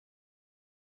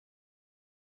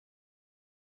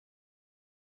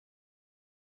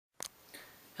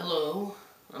Hello,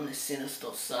 I'm the Sinister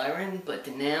Siren, but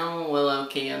now, well,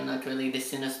 okay, I'm not really the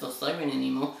Sinister Siren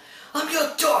anymore. I'm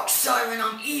your Dark Siren,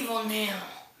 I'm evil now.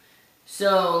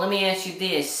 So, let me ask you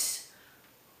this.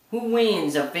 Who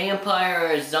wins, a vampire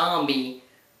or a zombie?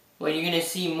 Well, you're gonna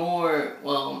see more,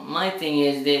 well, my thing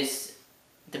is this,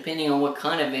 depending on what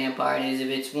kind of vampire it is, if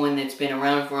it's one that's been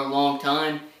around for a long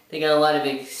time, they got a lot of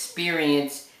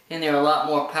experience, and they're a lot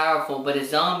more powerful, but a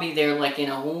zombie, they're like in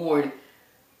a horde,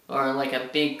 or like a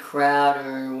big crowd,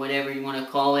 or whatever you want to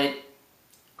call it,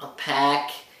 a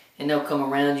pack, and they'll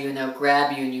come around you and they'll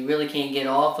grab you and you really can't get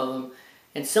off of them.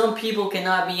 And some people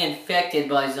cannot be infected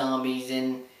by zombies,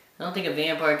 and I don't think a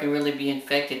vampire can really be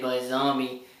infected by a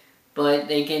zombie, but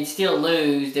they can still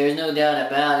lose, there's no doubt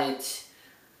about it.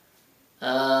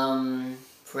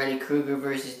 Freddy Krueger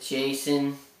versus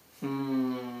Jason.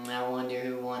 I wonder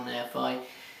who won that fight.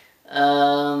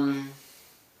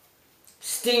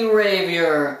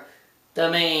 Stingravier, the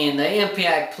man, the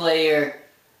Impact player.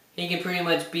 He can pretty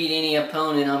much beat any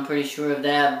opponent, I'm pretty sure of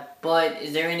that. But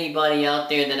is there anybody out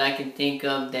there that I can think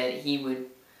of that he would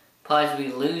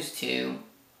possibly lose to?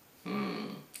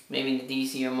 Maybe in the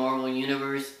DC or Marvel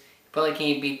universe. He probably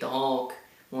can't beat the Hulk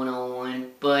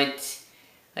one-on-one. But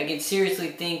I can seriously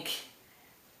think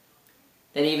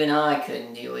that even I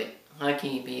couldn't do it. I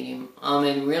can't beat him. I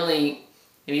mean, really,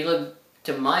 if you look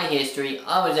to my history,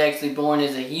 I was actually born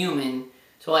as a human,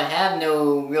 so I have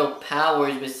no real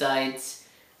powers besides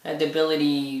I have the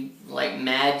ability like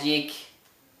magic,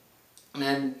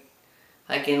 and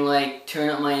I can like turn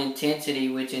up my intensity,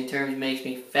 which in turn makes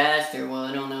me faster. Well,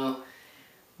 I don't know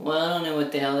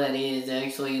what the hell that is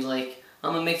actually. Like,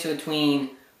 I'm a mix between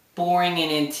boring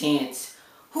and intense.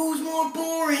 Who's more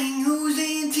boring? Who's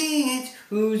intense?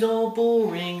 Who's all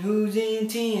boring? Who's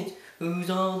intense? Who's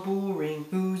all boring?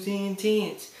 Who's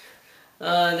intense?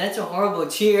 That's a horrible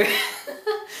cheer.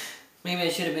 Maybe I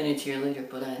should have been a cheerleader,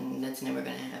 but that's never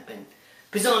gonna happen.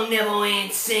 Because I'm never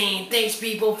insane. Thanks,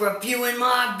 people, for viewing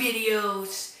my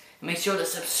videos. Make sure to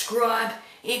subscribe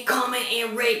and comment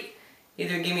and rate.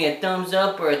 Either give me a thumbs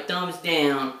up or a thumbs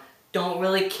down. Don't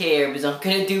really care, because I'm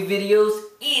gonna do videos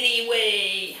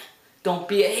anyway. Don't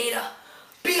be a hater.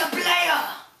 Be a player.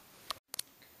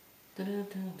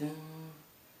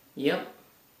 Yep.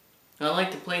 I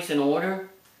like to place an order.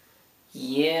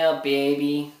 Yeah,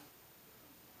 baby.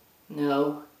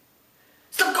 No.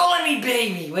 Stop calling me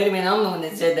baby! Wait a minute, I'm the one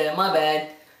that said that. My bad.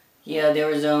 Yeah, there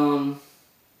was,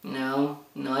 No,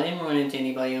 I didn't run into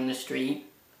anybody on the street.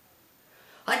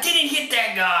 I didn't hit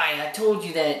that guy! I told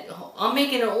you that. I'm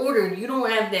making an order. You don't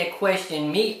have that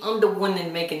question. Me, I'm the one that's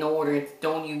making the order.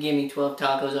 Don't you give me 12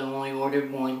 tacos. I've only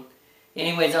ordered one.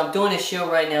 Anyways, I'm doing a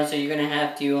show right now, so you're going to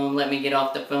have to let me get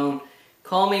off the phone.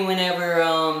 Call me whenever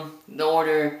the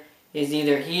order is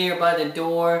either here by the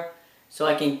door so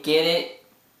I can get it.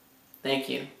 Thank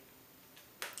you.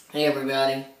 Hey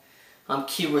everybody, I'm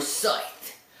Kira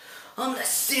Scythe. I'm the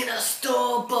Sinister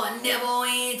but never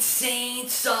insane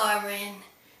Siren.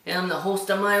 And I'm the host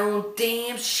of my own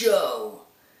damn show.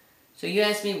 So you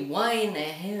ask me, why in the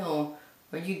hell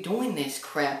are you doing this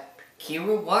crap,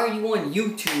 Kira? Why are you on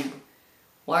YouTube?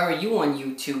 Why are you on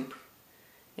YouTube?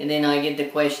 And then I get the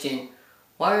question,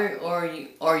 why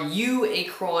are you a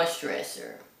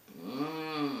cross-dresser?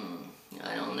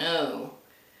 I don't know.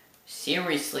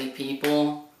 Seriously,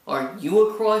 people, are you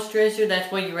a cross-dresser?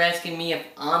 That's what you're asking me if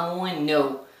I'm one?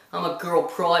 No, I'm a girl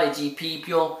prodigy,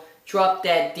 people. Drop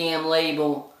that damn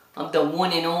label. I'm the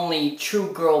one and only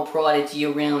true girl prodigy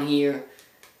around here.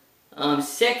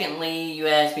 Secondly, you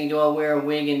asked me, do I wear a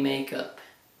wig and makeup?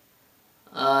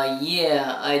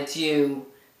 Yeah, I do.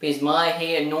 Because my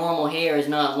hair, normal hair, is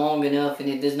not long enough and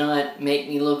it does not make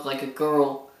me look like a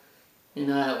girl. And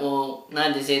well,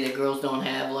 not to say that girls don't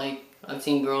have, like, I've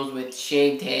seen girls with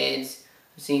shaved heads.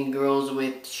 I've seen girls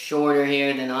with shorter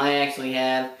hair than I actually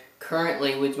have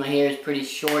currently, which my hair is pretty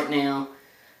short now.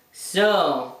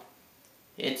 So,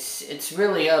 it's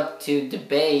really up to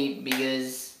debate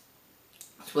because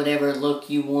it's whatever look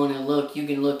you want to look. You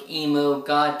can look emo,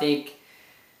 gothic.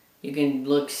 You can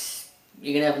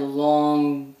have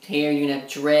long hair, you can have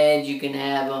dreads, you can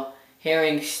have hair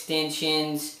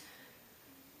extensions,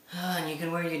 and you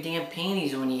can wear your damn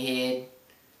panties on your head.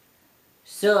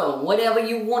 So, whatever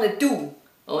you want to do.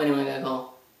 Oh, anyway, I gotta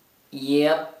call.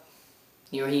 Yep,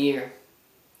 you're here.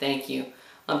 Thank you.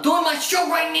 I'm doing my show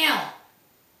right now!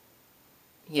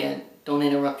 Yeah, don't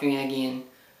interrupt me again.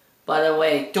 By the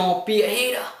way, don't be a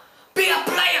hater, be a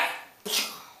player!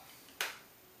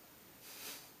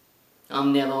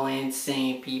 I'm never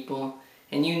insane, people.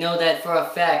 And you know that for a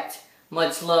fact.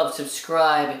 Much love,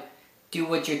 subscribe, do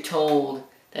what you're told.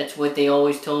 That's what they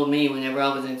always told me whenever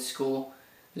I was in school.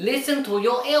 Listen to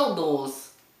your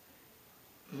elders.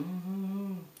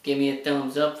 Give me a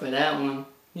thumbs up for that one.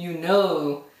 You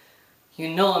know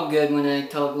I'm good when I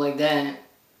talk like that.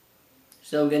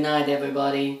 So good night,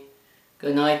 everybody.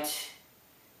 Good night,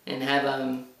 and have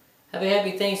a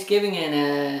happy Thanksgiving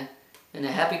and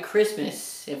a happy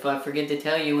Christmas. If I forget to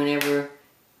tell you whenever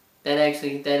that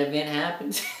event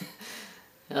happens.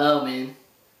 Oh man,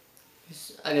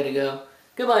 I gotta go.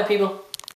 Goodbye, people.